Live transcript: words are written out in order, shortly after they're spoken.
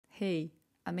Hey,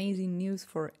 amazing news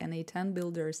for n8n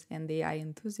builders and AI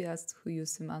enthusiasts who use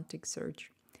semantic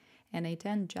search.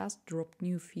 n8n just dropped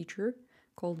new feature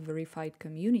called verified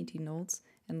community nodes,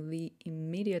 and we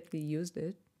immediately used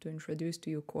it to introduce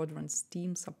to you Qdrant's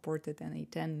Steam-supported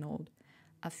n8n node,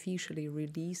 officially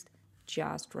released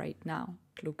just right now.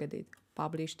 Look at it,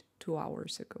 published 2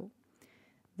 hours ago.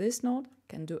 This node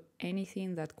can do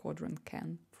anything that Qdrant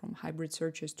can, from hybrid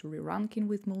searches to re-ranking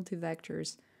with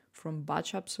multi-vectors, from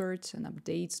batch upserts and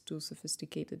updates to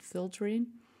sophisticated filtering,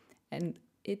 and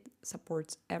it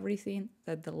supports everything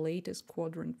that the latest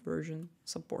Qdrant version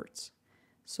supports.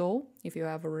 So, if you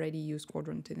have already used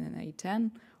Qdrant in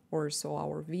n8n, or saw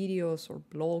our videos or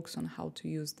blogs on how to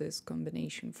use this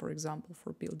combination, for example,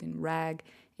 for building RAG,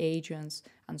 agents,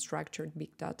 unstructured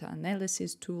big data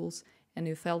analysis tools, and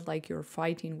you felt like you're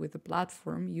fighting with the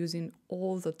platform using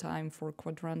all the time for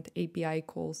Qdrant API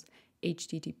calls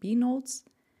HTTP nodes,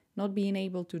 not being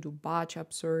able to do batch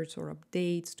upserts or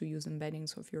updates to use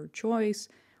embeddings of your choice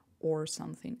or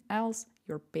something else,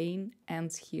 your pain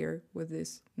ends here with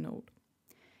this node.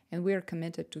 And we are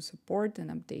committed to support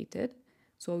and update it.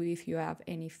 So if you have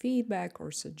any feedback or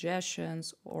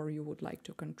suggestions or you would like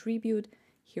to contribute,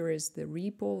 here is the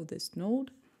repo of this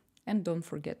node. And don't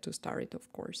forget to start it,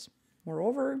 of course.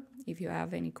 Moreover, if you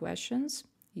have any questions,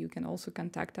 you can also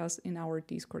contact us in our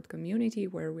Discord community,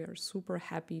 where we are super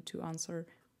happy to answer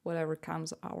whatever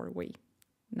comes our way.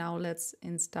 Now let's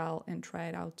install and try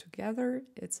it out together.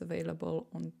 It's available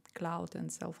on cloud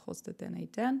and self-hosted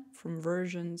n8n from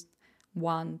versions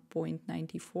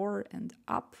 1.94 and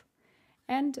up.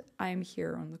 And I'm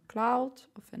here on the cloud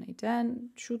of n8n.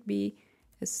 It should be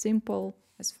as simple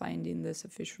as finding this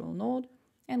official node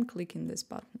and clicking this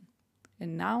button.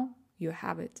 And now you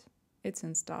have it. It's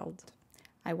installed.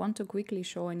 I want to quickly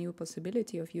show a new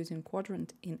possibility of using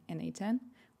Qdrant in n8n,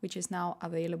 which is now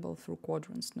available through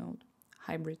Qdrant's node.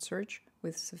 Hybrid search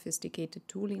with sophisticated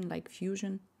tooling like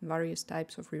Fusion, various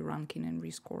types of re-ranking and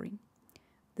rescoring.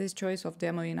 This choice of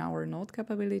demoing our node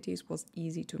capabilities was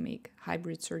easy to make.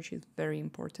 Hybrid search is very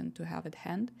important to have at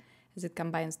hand, as it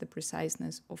combines the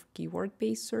preciseness of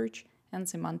keyword-based search and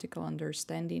semantical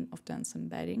understanding of dense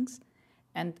embeddings,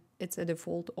 and it's a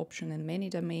default option in many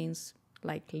domains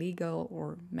like legal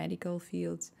or medical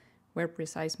fields where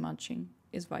precise matching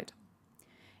is vital.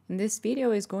 In this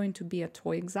video is going to be a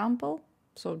toy example,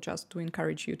 so just to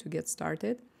encourage you to get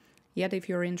started. Yet if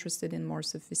you're interested in more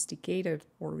sophisticated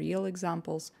or real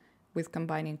examples with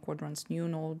combining Qdrant's new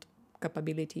node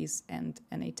capabilities and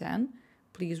n8n,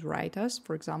 please write us,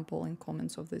 for example, in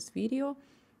comments of this video,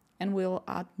 and we'll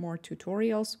add more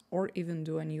tutorials or even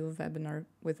do a new webinar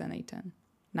with n8n.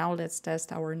 Now let's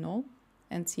test our node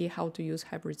and see how to use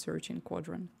hybrid search in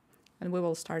Qdrant. And we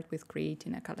will start with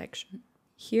creating a collection.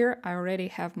 Here I already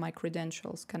have my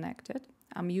credentials connected.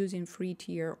 I'm using free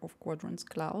tier of Qdrant's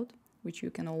cloud, which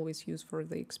you can always use for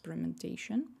the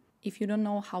experimentation. If you don't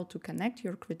know how to connect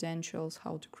your credentials,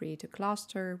 how to create a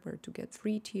cluster, where to get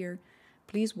free tier,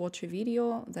 please watch a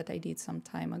video that I did some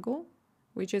time ago,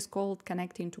 which is called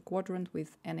Connecting to Qdrant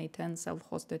with n8n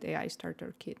Self-Hosted AI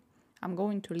Starter Kit. I'm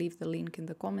going to leave the link in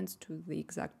the comments to the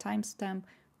exact timestamp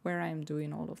where I am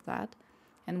doing all of that,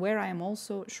 and where I am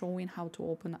also showing how to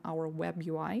open our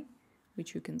WebUI,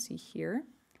 which you can see here.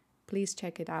 Please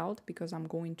check it out because I'm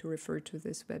going to refer to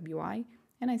this WebUI,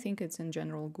 and I think it's in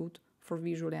general good for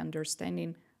visually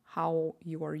understanding how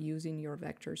you are using your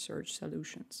vector search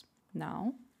solutions.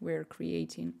 Now we're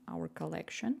creating our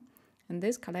collection, and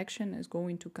this collection is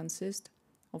going to consist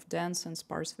of dense and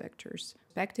sparse vectors,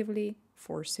 respectively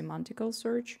for semantical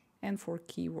search and for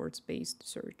keywords-based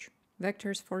search.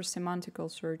 Vectors for semantical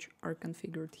search are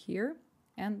configured here,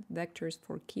 and vectors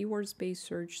for keywords-based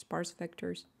search, sparse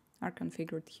vectors, are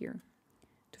configured here.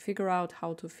 To figure out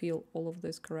how to fill all of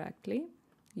this correctly,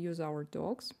 use our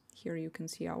docs. Here you can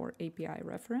see our API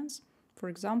reference. For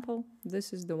example,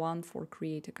 this is the one for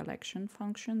create a collection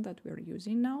function that we're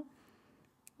using now.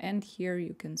 And here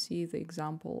you can see the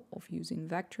example of using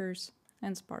vectors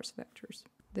and sparse vectors.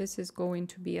 This is going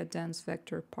to be a dense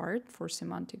vector part for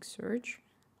semantic search.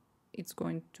 It's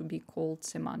going to be called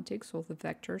semantic, so the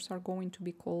vectors are going to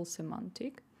be called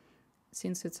semantic.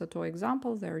 Since it's a toy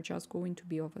example, they're just going to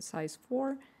be of a size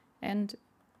 4, and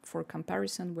for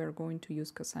comparison, we're going to use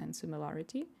cosine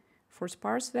similarity. For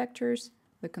sparse vectors,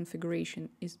 the configuration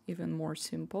is even more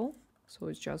simple, so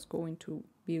it's just going to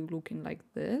be looking like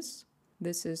this.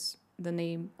 This is the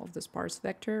name of the sparse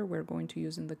vector we're going to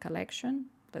use in the collection.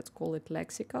 Let's call it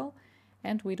lexical,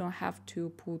 and we don't have to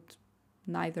put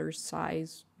neither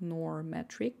size nor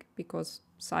metric, because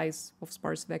size of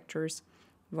sparse vectors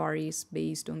varies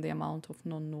based on the amount of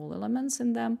non-null elements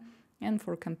in them, And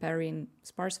for comparing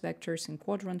sparse vectors in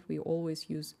Qdrant, we always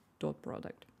use dot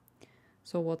product.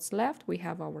 So what's left? We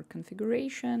have our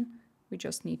configuration. We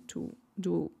just need to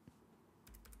do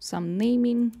some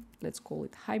naming. Let's call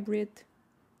it hybrid.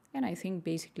 And I think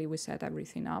basically we set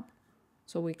everything up.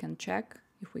 So we can check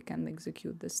if we can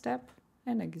execute this step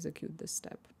and execute this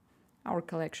step. Our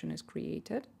collection is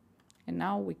created. And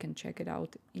now we can check it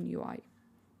out in UI.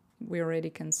 We already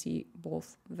can see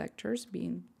both vectors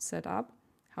being set up.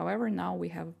 However, now we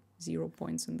have 0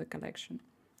 points in the collection.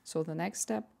 So the next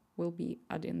step will be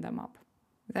adding them up.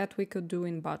 That we could do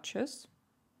in batches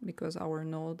because our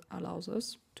node allows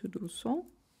us to do so.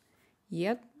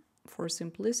 Yet, for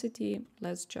simplicity,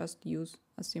 let's just use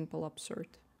a simple absurd.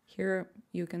 Here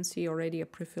you can see already a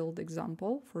pre-filled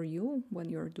example for you when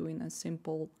you're doing a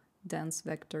simple dense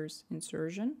vectors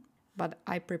insertion. But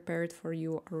I prepared for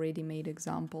you a ready-made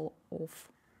example of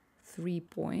 3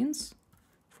 points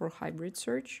for hybrid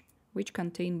search, which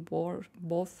contain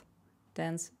both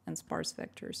dense and sparse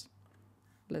vectors.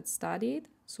 Let's study it.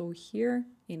 So here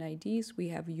in IDs, we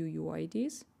have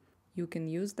UUIDs. You can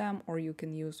use them, or you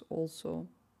can use also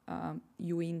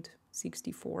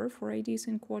uint64 for IDs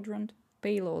in Qdrant.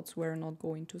 Payloads we're not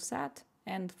going to set.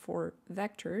 And for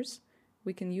vectors,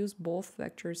 we can use both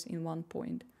vectors in one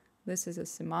point. This is a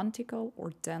semantical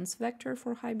or dense vector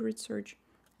for hybrid search,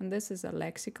 and this is a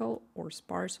lexical or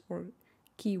sparse or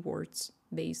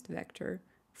keywords-based vector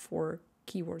for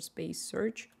keywords-based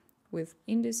search with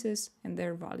indices and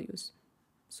their values.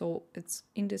 So it's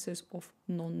indices of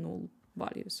non-null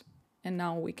values. And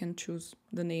now we can choose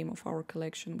the name of our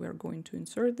collection we are going to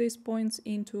insert these points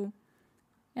into.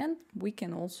 And we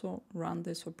can also run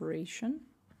this operation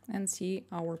and see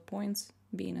our points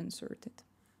being inserted.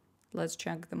 Let's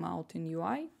check them out in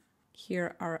UI.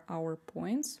 Here are our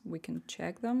points. We can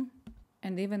check them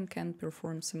and even can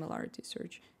perform similarity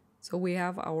search. So we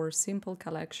have our simple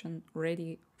collection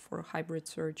ready for hybrid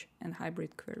search and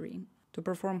hybrid querying. To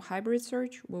perform hybrid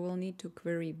search, we will need to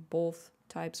query both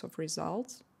types of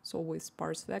results, so with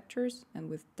sparse vectors and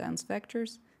with dense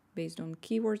vectors, based on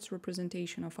keywords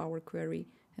representation of our query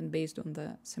and based on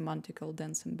the semantical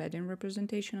dense embedding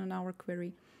representation on our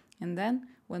query. And then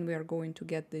when we are going to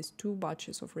get these 2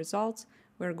 batches of results,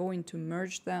 we're going to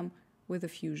merge them with a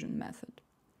fusion method.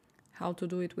 How to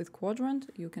do it with Qdrant?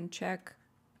 You can check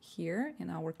here in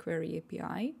our query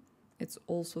API. It's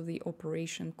also the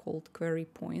operation called query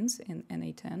points in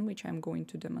n8n, which I'm going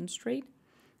to demonstrate.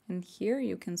 And here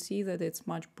you can see that it's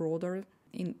much broader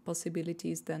in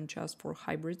possibilities than just for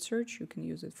hybrid search. You can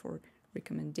use it for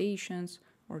recommendations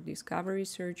or discovery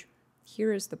search.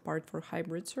 Here is the part for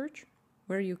hybrid search,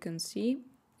 where you can see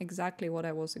exactly what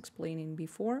I was explaining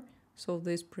before. So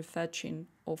this prefetching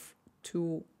of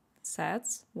 2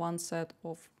 sets, one set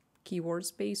of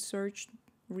keywords-based search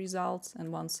results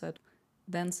and one set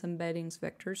dense embeddings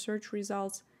vector search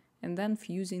results, and then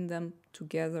fusing them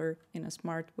together in a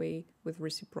smart way with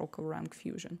reciprocal rank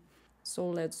fusion. So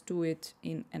let's do it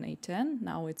in n8n.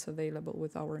 Now it's available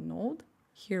with our node.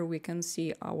 Here we can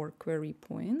see our query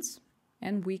points,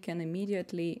 and we can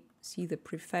immediately see the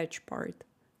prefetch part,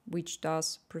 which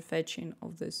does prefetching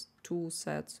of these 2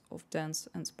 sets of dense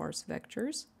and sparse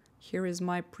vectors. Here is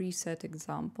my preset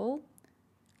example.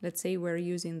 Let's say we're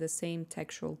using the same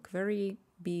textual query,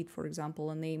 be it, for example,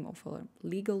 a name of a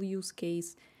legal use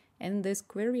case, and this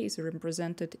query is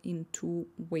represented in 2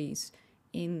 ways.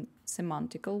 In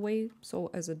semantical way, so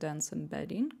as a dense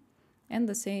embedding, and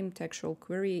the same textual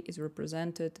query is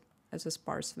represented as a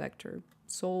sparse vector,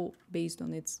 so based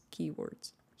on its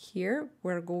keywords. Here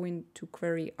we're going to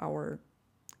query our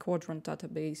Qdrant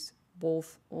database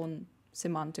both on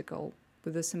semantical,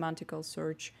 with the semantical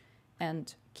search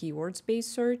and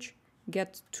keywords-based search,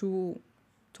 get 2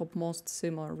 topmost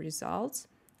similar results,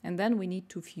 and then we need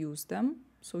to fuse them,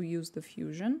 so use the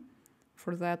fusion.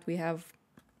 For that we have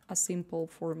a simple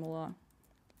formula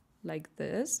like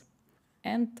this,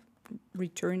 and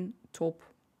return top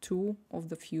 2 of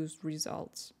the fused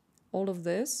results. All of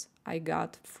this I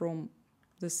got from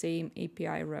the same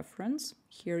API reference.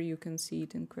 Here you can see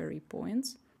it in query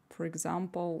points. For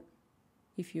example,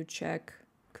 if you check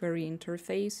query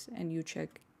interface and you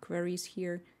check queries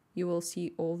here, you will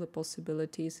see all the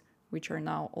possibilities which are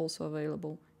now also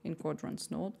available in Qdrant's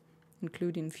node,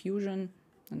 including fusion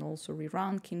and also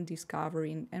re-ranking,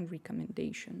 discovery, and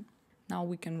recommendation. Now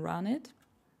we can run it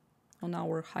on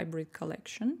our hybrid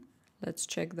collection. Let's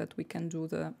check that we can do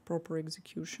the proper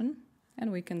execution,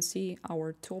 and we can see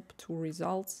our top 2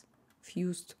 results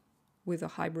fused with a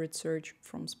hybrid search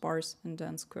from sparse and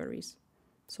dense queries.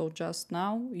 So just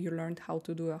now you learned how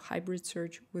to do a hybrid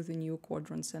search with the new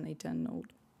Qdrant's n8n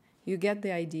node. You get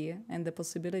the idea, and the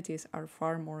possibilities are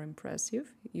far more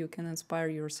impressive. You can inspire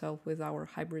yourself with our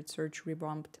hybrid search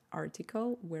revamped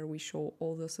article, where we show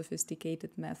all the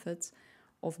sophisticated methods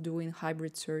of doing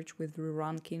hybrid search with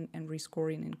re-ranking and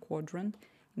rescoring in Qdrant,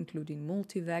 including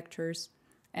multi-vectors,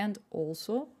 and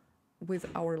also with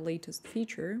our latest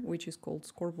feature, which is called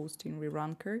score boosting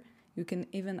re-ranker. You can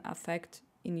even affect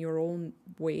in your own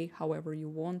way, however you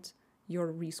want,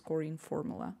 your rescoring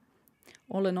formula.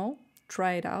 All in all,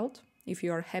 try it out. If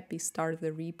you are happy, start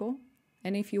the repo.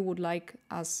 And if you would like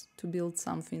us to build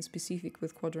something specific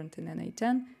with Qdrant and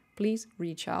n8n, please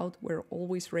reach out. We're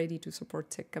always ready to support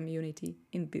tech community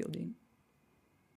in building.